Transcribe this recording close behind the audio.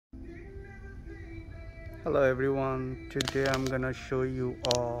Hello everyone, today I'm gonna show you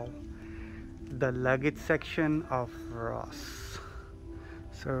all the luggage section of Ross.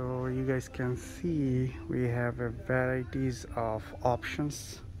 So you guys can see we have a varieties of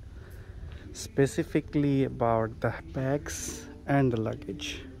options specifically about the bags and the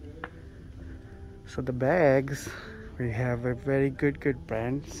luggage. So the bags, we have a very good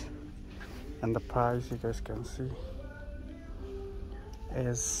brands, and the price you guys can see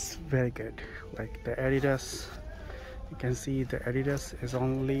is very good. Like the Adidas, you can see the Adidas is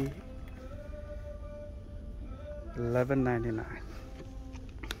only $11.99.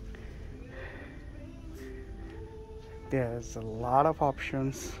 There's a lot of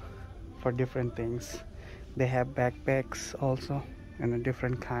options for different things. They have backpacks also in a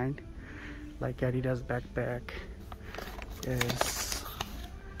different kind. Like Adidas backpack is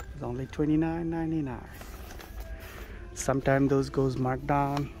only $29.99. Sometimes those goes marked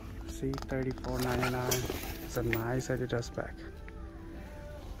down. See, $34.99. It's a nice Adidas bag.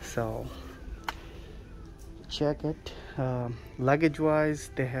 So check it. Luggage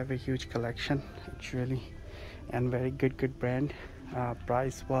wise, they have a huge collection actually, and very good brand.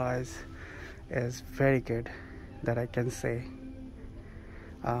 Price wise is very good, that I can say,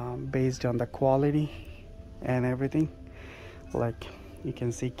 based on the quality and everything. Like you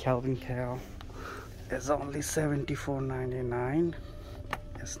can see Calvin Klein is only $74.99.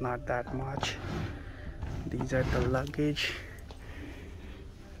 It's not that much. These are the luggage.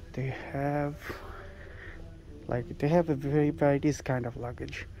 They have a very varieties kind of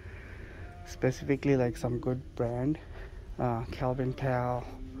luggage, specifically like some good brand. Calvin Klein.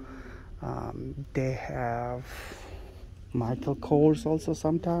 They have Michael Kors also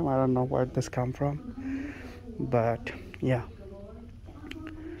sometime. I don't know where this come from, but yeah.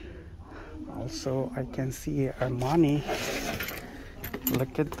 Also I can see Armani.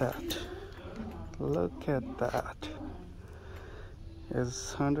 Look at that. Look at that.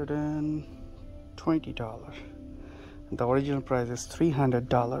 Is $120. The original price is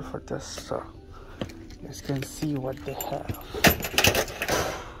 $300 for this. So you guys can see what they have.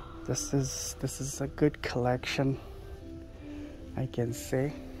 This is a good collection, I can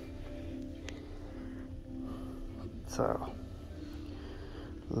say. So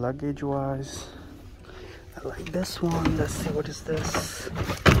luggage wise, I like this one. Let's see, what is this?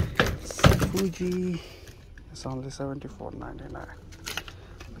 It's Fuji. It's only $74.99.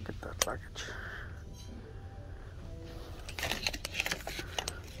 Look at that luggage.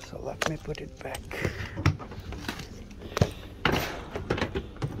 So let me put it back.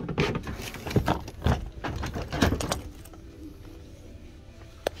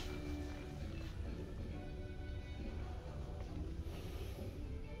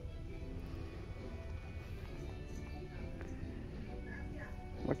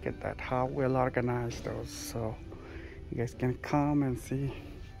 Look at that, how well organized those. So you guys can come and see.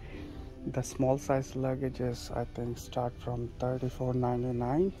 The small size luggages I think start from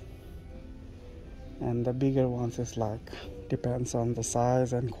 $34.99, and the bigger ones is like, depends on the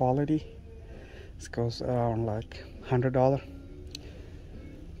size and quality, it goes around like $100.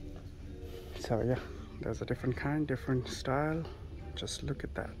 So yeah, there's a different kind, different style. Just look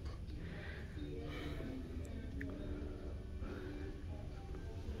at that.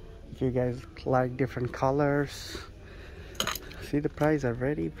 If you guys like different colors, see, the price are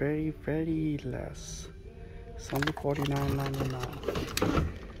very less. It's only $49.99.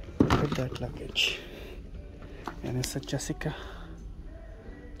 Look at that luggage. And it's a Jessica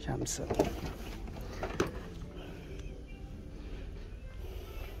Jamson.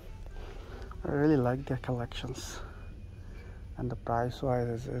 I really like their collections, and the price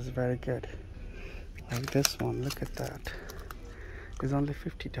wise is very good. Like this one, look at that. It's only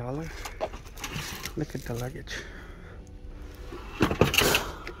 $50. Look at the luggage.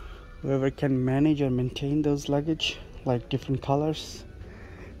 Whoever can manage or maintain those luggage, like different colors,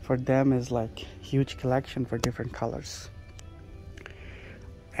 for them is like huge collection for different colors.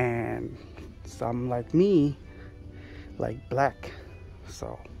 And some like me like black,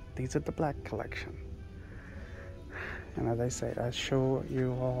 so these are the black collection. And as I said, I show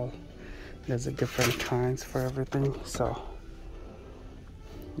you all, there's a different kinds for everything, so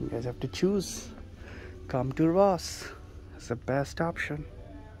you guys have to choose. Come to Ross, it's the best option.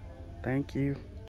 Thank you.